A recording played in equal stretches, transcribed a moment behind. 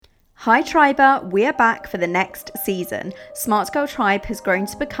Hi Triber, we're back for the next season. Smart Girl Tribe has grown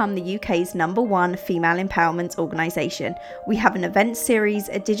to become the UK's #1 female empowerment organisation. We have an event series,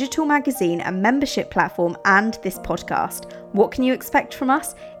 a digital magazine, a membership platform and this podcast. What can you expect from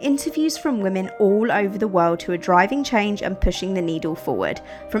us? Interviews from women all over the world who are driving change and pushing the needle forward.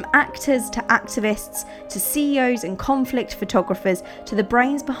 From actors to activists to CEOs and conflict photographers to the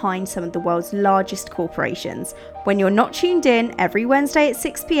brains behind some of the world's largest corporations. When you're not tuned in every Wednesday at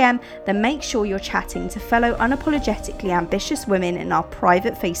 6 p.m, then make sure you're chatting to fellow unapologetically ambitious women in our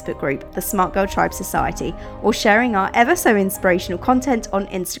private Facebook group, the Smart Girl Tribe Society, or sharing our ever so inspirational content on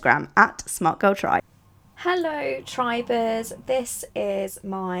Instagram at Smart Girl Tribe. Hello Tribers, this is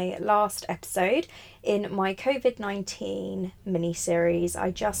my last episode in my COVID-19 mini-series. I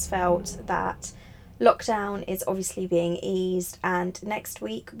just felt that lockdown is obviously being eased and next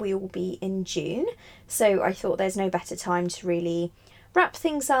week we will be in June, so I thought there's no better time to really wrap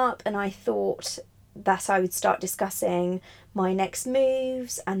things up, and I thought that I would start discussing my next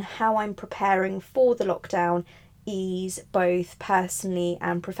moves and how I'm preparing for the lockdown ease both personally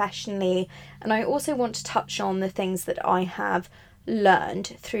and professionally. And I also want to touch on the things that I have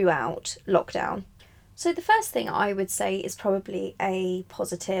learned throughout lockdown. So the first thing I would say is probably a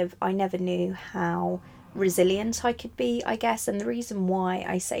positive. I never knew how resilient I could be, I guess, and the reason why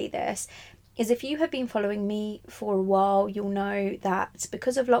I say this is if you have been following me for a while, you'll know that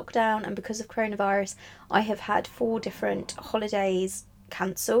because of lockdown and because of coronavirus, I have had 4 different holidays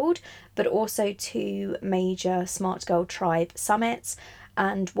cancelled, but also 2 major Smart Girl Tribe summits,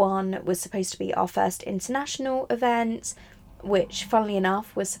 and one was supposed to be our first international event, which funnily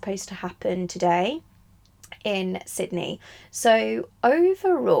enough was supposed to happen today in Sydney. So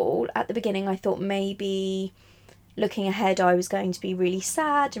overall, at the beginning, I thought maybe looking ahead I was going to be really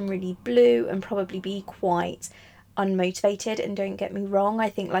sad and really blue and probably be quite unmotivated. And don't get me wrong, I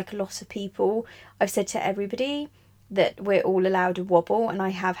think like a lot of people, I've said to everybody that we're all allowed a wobble, and I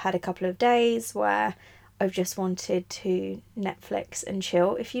have had a couple of days where I've just wanted to Netflix and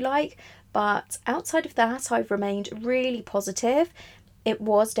chill, if you like. But outside of that, I've remained really positive. It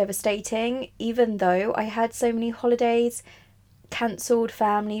was devastating, even though I had so many holidays cancelled,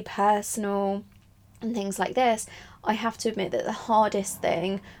 family, personal, and things like this. I have to admit that the hardest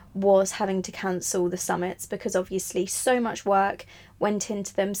thing was having to cancel the summits, because obviously so much work went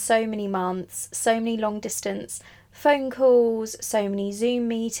into them, so many months, so many long distance phone calls, so many Zoom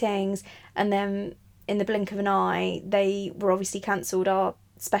meetings, and then in the blink of an eye they were obviously cancelled. Our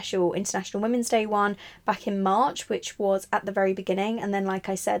special International Women's Day one back in March, which was at the very beginning, and then like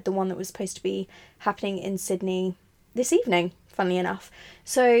I said, the one that was supposed to be happening in Sydney this evening, funnily enough.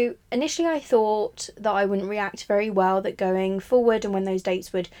 So initially I thought that I wouldn't react very well, that going forward and when those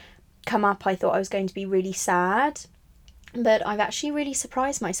dates would come up I thought I was going to be really sad, but I've actually really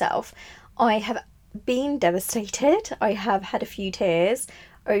surprised myself. I have been devastated, I have had a few tears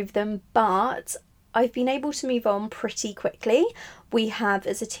over them, but I've been able to move on pretty quickly. We have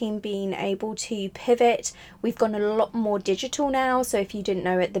as a team been able to pivot. We've gone a lot more digital now. So if you didn't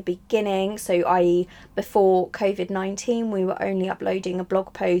know at the beginning, so i.e. before COVID-19, we were only uploading a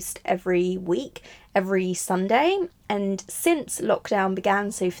blog post every week, every Sunday. And since lockdown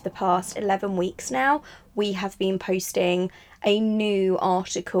began, so for the past 11 weeks now, we have been posting a new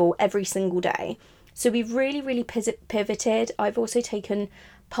article every single day. So we've really pivoted. I've also taken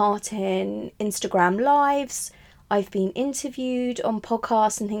part in Instagram lives. I've been interviewed on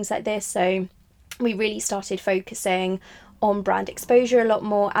podcasts and things like this. So we really started focusing on brand exposure a lot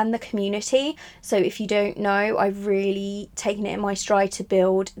more and the community. So if you don't know, I've really taken it in my stride to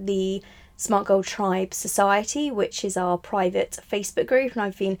build the Smart Girl Tribe Society, which is our private Facebook group,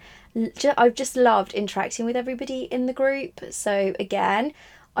 and I've just loved interacting with everybody in the group. So again,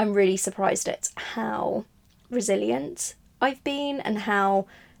 I'm really surprised at how resilient I've been and how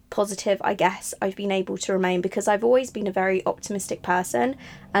positive, I guess, I've been able to remain, because I've always been a very optimistic person,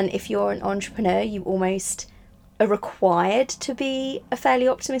 and if you're an entrepreneur you almost are required to be a fairly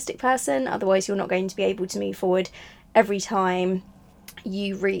optimistic person, otherwise you're not going to be able to move forward every time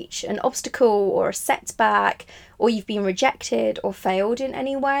you reach an obstacle or a setback, or you've been rejected or failed in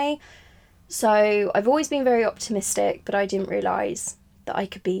any way. So I've always been very optimistic, but I didn't realise that I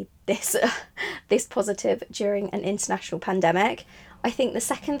could be this positive during an international pandemic. I think the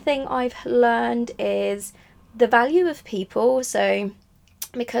second thing I've learned is the value of people. So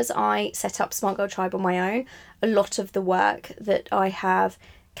because I set up Smart Girl Tribe on my own, a lot of the work that I have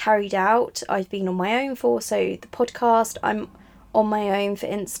carried out, I've been on my own for. So the podcast, I'm on my own, for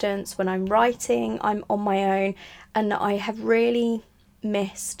instance. When I'm writing, I'm on my own. And I have really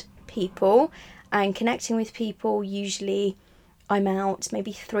missed people and connecting with people. Usually I'm out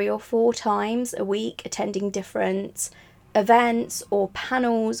maybe 3 or 4 times a week attending different events or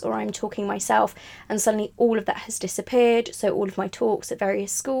panels, or I'm talking myself, and suddenly all of that has disappeared. So all of my talks at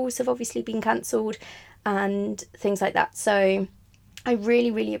various schools have obviously been cancelled and things like that. So I really,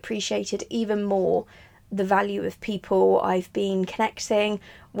 really appreciated even more the value of people. I've been connecting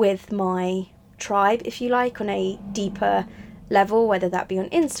with my tribe, if you like, on a deeper level, whether that be on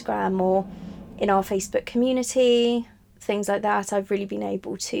Instagram or in our Facebook community, things like that. I've really been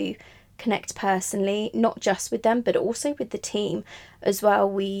able to connect personally, not just with them, but also with the team as well.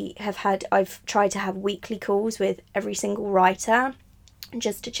 I've tried to have weekly calls with every single writer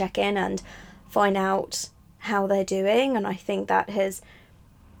just to check in and find out how they're doing. And I think that has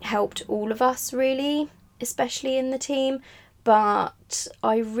helped all of us really, especially in the team. But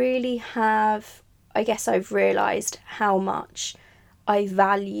I've realised how much I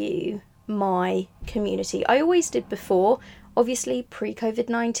value my community. I always did before, obviously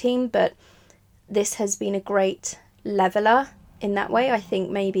pre-COVID-19, but this has been a great leveler in that way. I think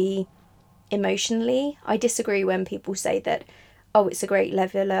maybe emotionally, I disagree when people say that, oh, it's a great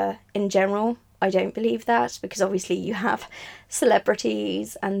leveler in general. I don't believe that, because obviously you have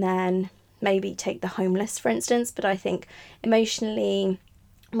celebrities and then maybe take the homeless, for instance. But I think emotionally,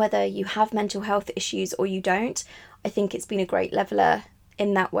 whether you have mental health issues or you don't, I think it's been a great leveler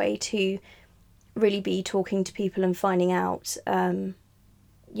in that way to really be talking to people and finding out,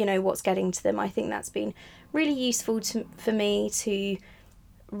 what's getting to them. I think that's been really useful for me to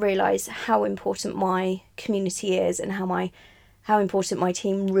realise how important my community is and how important my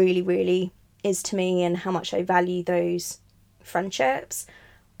team really, really is to me, and how much I value those friendships.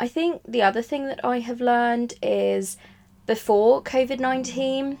 I think the other thing that I have learned is, before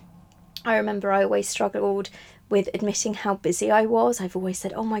COVID-19, I remember I always struggled with admitting how busy I was. I've always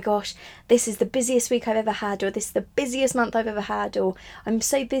said, oh my gosh, this is the busiest week I've ever had, or this is the busiest month I've ever had, or I'm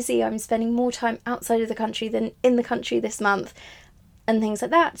so busy, I'm spending more time outside of the country than in the country this month, and things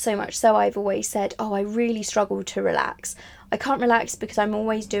like that. So much so I've always said, oh, I really struggle to relax. I can't relax because I'm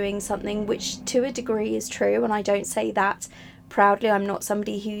always doing something, which to a degree is true, and I don't say that proudly. I'm not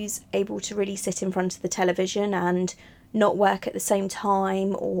somebody who's able to really sit in front of the television and not work at the same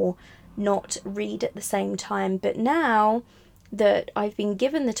time or not read at the same time. But now that I've been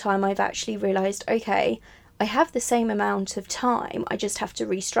given the time, I've actually realised, okay, I have the same amount of time, I just have to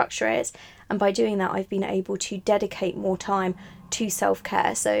restructure it. And by doing that, I've been able to dedicate more time to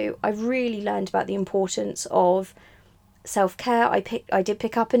self-care. So I've really learned about the importance of self-care. I did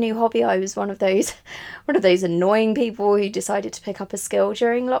pick up a new hobby. I was one of those annoying people who decided to pick up a skill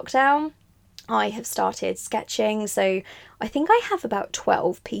during lockdown. I have started sketching, so I think I have about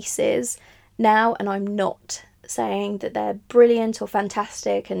 12 pieces now, and I'm not saying that they're brilliant or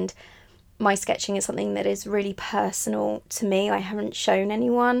fantastic, and my sketching is something that is really personal to me. I haven't shown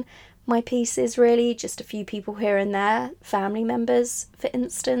anyone my pieces really, just a few people here and there, family members for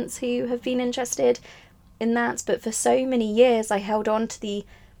instance, who have been interested in that. But for so many years I held on to the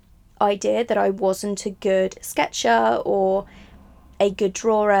idea that I wasn't a good sketcher or a good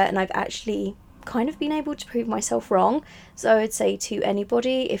drawer, and I've actually kind of been able to prove myself wrong. So I would say to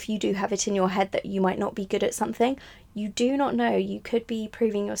anybody, if you do have it in your head that you might not be good at something, you do not know, you could be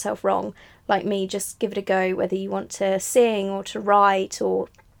proving yourself wrong. Like me, just give it a go, whether you want to sing or to write or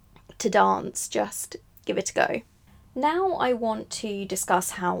to dance, just give it a go. Now I want to discuss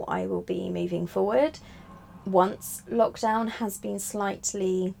how I will be moving forward once lockdown has been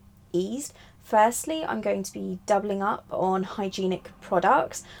slightly eased. Firstly, I'm going to be doubling up on hygienic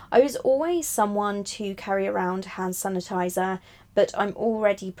products. I was always someone to carry around hand sanitizer, but I'm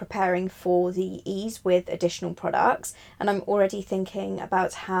already preparing for the ease with additional products, and I'm already thinking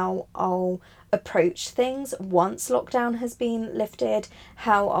about how I'll approach things once lockdown has been lifted,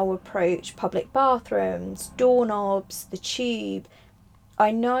 how I'll approach public bathrooms, doorknobs, the tube.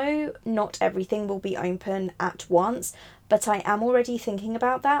 I know not everything will be open at once, but I am already thinking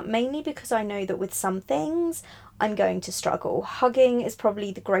about that, mainly because I know that with some things I'm going to struggle. Hugging is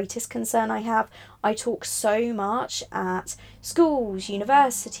probably the greatest concern I have. I talk so much at schools,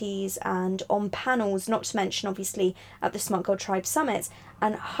 universities, and on panels, not to mention obviously at the Smart Girl Tribe Summits,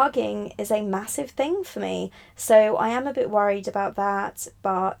 and hugging is a massive thing for me. So I am a bit worried about that,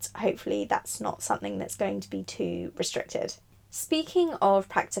 but hopefully that's not something that's going to be too restricted. Speaking of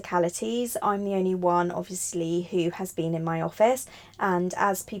practicalities, I'm the only one obviously who has been in my office, and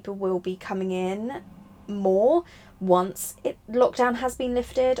as people will be coming in more once lockdown has been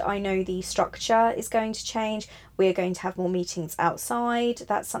lifted, I know the structure is going to change. We're going to have more meetings outside.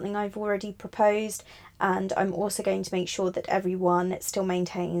 That's something I've already proposed, and I'm also going to make sure that everyone still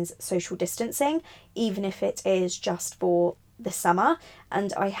maintains social distancing, even if it is just for the summer,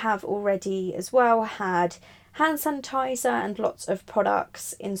 and I have already as well had hand sanitizer and lots of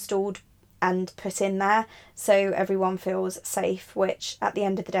products installed and put in there so everyone feels safe, which at the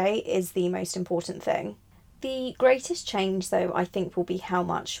end of the day is the most important thing. The greatest change, though, I think will be how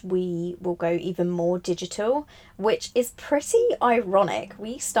much we will go even more digital, which is pretty ironic.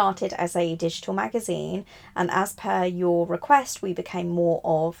 We started as a digital magazine, and as per your request, we became more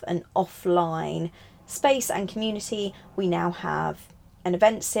of an offline space and community. We now have an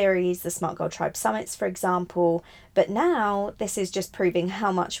event series, the Smart Girl Tribe Summits, for example, but now this is just proving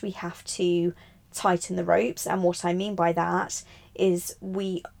how much we have to tighten the ropes. And what I mean by that is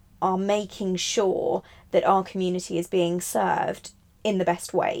we are making sure that our community is being served in the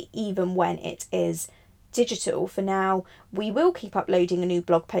best way, even when it is digital. For now, we will keep uploading a new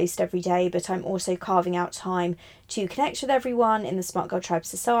blog post every day, but I'm also carving out time to connect with everyone in the Smart Girl Tribe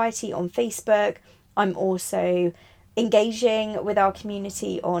Society on Facebook. I'm also engaging with our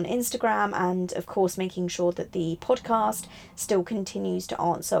community on Instagram, and of course making sure that the podcast still continues to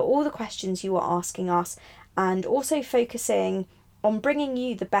answer all the questions you are asking us, and also focusing on bringing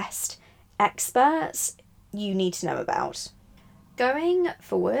you the best experts you need to know about. Going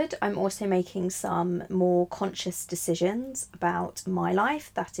forward, I'm also making some more conscious decisions about my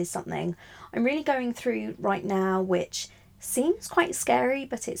life. That is something I'm really going through right now, which seems quite scary,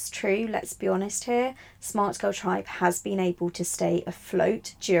 but it's true. Let's be honest here. Smart Girl Tribe has been able to stay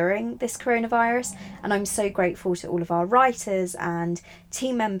afloat during this coronavirus, and I'm so grateful to all of our writers and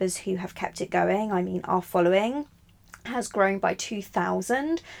team members who have kept it going. I mean, our following has grown by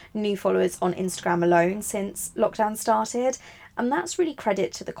 2,000 new followers on Instagram alone since lockdown started, and that's really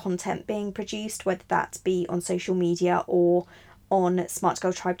credit to the content being produced, whether that be on social media or on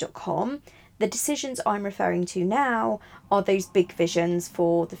smartgirltribe.com. The decisions I'm referring to now are those big visions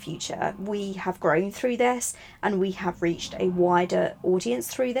for the future. We have grown through this and we have reached a wider audience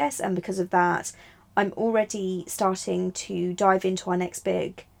through this, and because of that, I'm already starting to dive into our next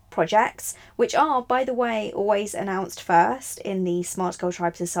big projects, which are, by the way, always announced first in the Smart Girl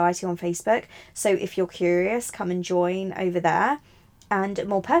Tribe Society on Facebook. So if you're curious, come and join over there. And a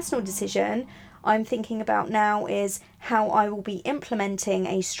more personal decision I'm thinking about now is how I will be implementing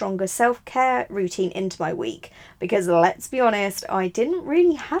a stronger self-care routine into my week, because let's be honest, I didn't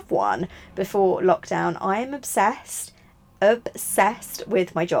really have one before lockdown. I am obsessed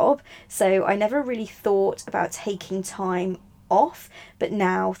with my job, so I never really thought about taking time off, but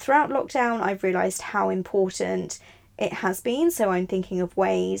now throughout lockdown I've realised how important it has been, so I'm thinking of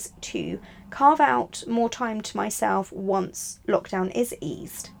ways to carve out more time to myself once lockdown is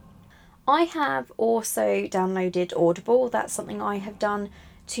eased. I have also downloaded Audible. That's something I have done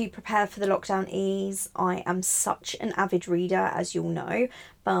to prepare for the lockdown ease. I am such an avid reader, as you'll know,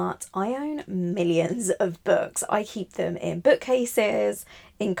 but I own millions of books. I keep them in bookcases,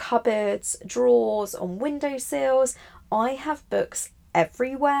 in cupboards, drawers, on windowsills. I have books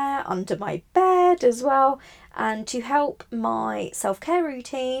everywhere, under my bed as well. And to help my self-care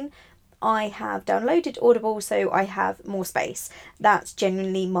routine, I have downloaded Audible so I have more space. That's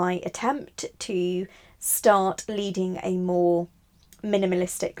genuinely my attempt to start leading a more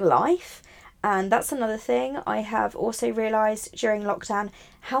minimalistic life. And that's another thing I have also realised during lockdown,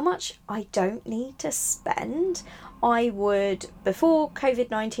 how much I don't need to spend. I would, before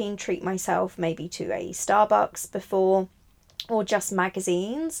COVID-19, treat myself maybe to a Starbucks before, or just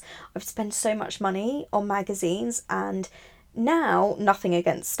magazines. I've spent so much money on magazines, and now, nothing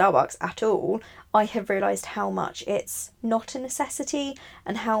against Starbucks at all, I have realised how much it's not a necessity,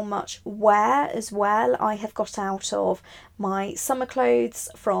 and how much wear as well I have got out of my summer clothes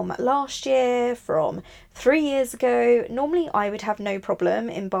from last year, from 3 years ago. Normally I would have no problem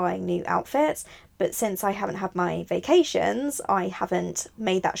in buying new outfits, but since I haven't had my vacations, I haven't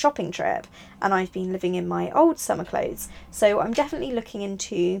made that shopping trip, and I've been living in my old summer clothes. So I'm definitely looking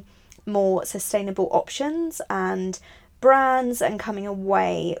into more sustainable options and brands, and coming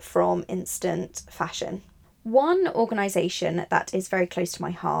away from instant fashion. One organisation that is very close to my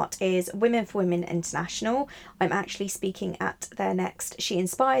heart is Women for Women International. I'm actually speaking at their next She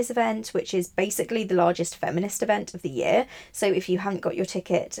Inspires event, which is basically the largest feminist event of the year. So if you haven't got your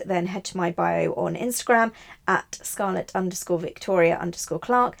ticket, then head to my bio on Instagram at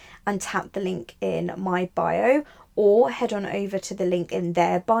Scarlett_Victoria_Clark and tap the link in my bio, or head on over to the link in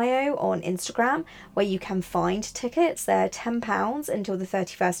their bio on Instagram where you can find tickets. They're £10 until the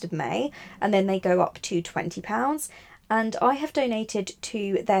 31st of May, and then they go up to £20. And I have donated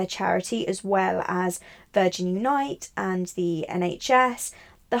to their charity as well as Virgin Unite and the NHS.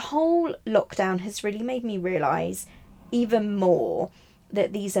 The whole lockdown has really made me realise even more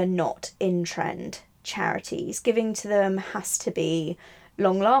that these are not in trend charities. Giving to them has to be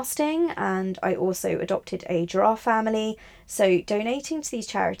long lasting, and I also adopted a giraffe family, so donating to these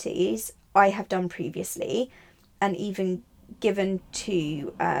charities I have done previously, and even given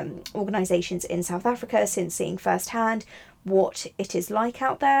to organisations in South Africa since seeing firsthand what it is like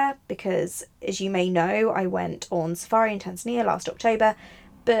out there, because as you may know, I went on safari in Tanzania last October,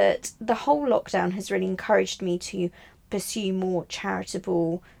 but the whole lockdown has really encouraged me to pursue more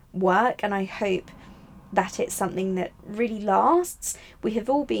charitable work, and I hope that it's something that really lasts. We have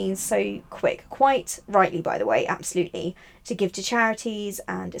all been so quick, quite rightly by the way, absolutely, to give to charities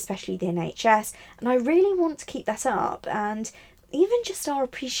and especially the NHS, and I really want to keep that up, and even just our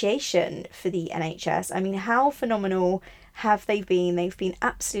appreciation for the NHS. I mean, how phenomenal have they been? They've been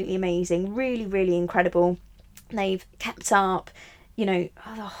absolutely amazing, really, really incredible. They've kept up,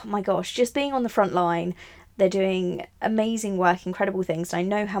 oh my gosh, just being on the front line. They're doing amazing work, incredible things, and I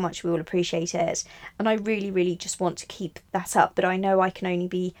know how much we all appreciate it. And I really, really just want to keep that up. But I know I can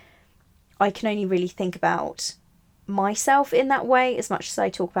only really think about myself in that way as much as I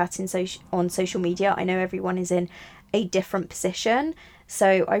talk about on social media. I know everyone is in a different position,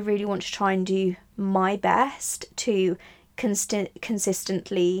 so I really want to try and do my best to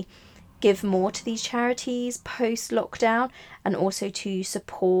consistently give more to these charities post lockdown, and also to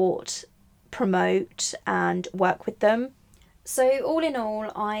support, promote and work with them. So all in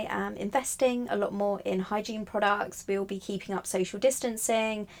all, I am investing a lot more in hygiene products. We will be keeping up social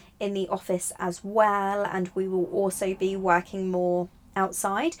distancing in the office as well, and we will also be working more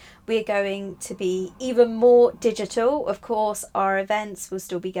outside. We're going to be even more digital. Of course, our events will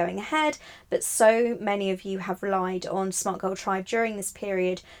still be going ahead, but so many of you have relied on Smart Girl Tribe during this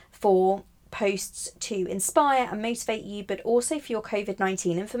period for posts to inspire and motivate you, but also for your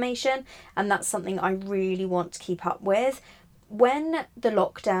COVID-19 information, and that's something I really want to keep up with. When the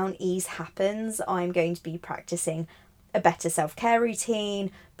lockdown ease happens, I'm going to be practicing a better self-care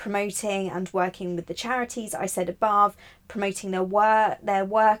routine, promoting and working with the charities I said above, promoting their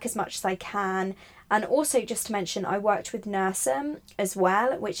work as much as I can. And also, just to mention, I worked with Nursem as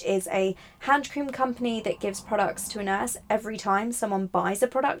well, which is a hand cream company that gives products to a nurse every time someone buys a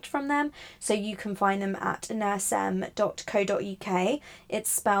product from them. So you can find them at nursem.co.uk. It's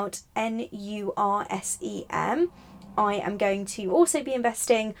spelled Nursem. I am going to also be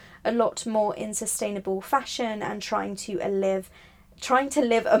investing a lot more in sustainable fashion and trying to live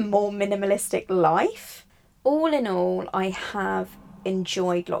a more minimalistic life. All in all, I have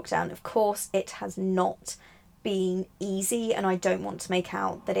enjoyed lockdown. Of course, it has not been easy, and I don't want to make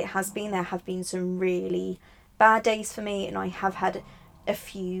out that it has been. There have been some really bad days for me, and I have had a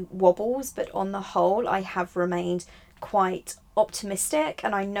few wobbles, but on the whole, I have remained quite optimistic,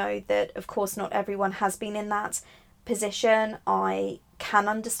 and I know that, of course, not everyone has been in that position. I can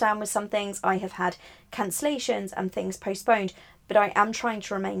understand with some things. I have had cancellations and things postponed, but I am trying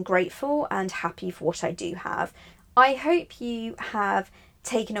to remain grateful and happy for what I do have. I hope you have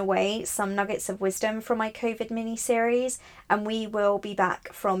taken away some nuggets of wisdom from my COVID mini-series, and we will be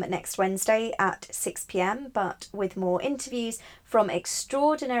back from next Wednesday at 6 p.m, but with more interviews from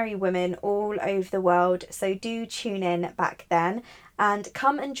extraordinary women all over the world, so do tune in back then and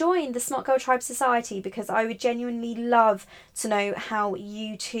come and join the Smart Girl Tribe Society, because I would genuinely love to know how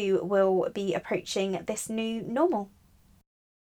you two will be approaching this new normal.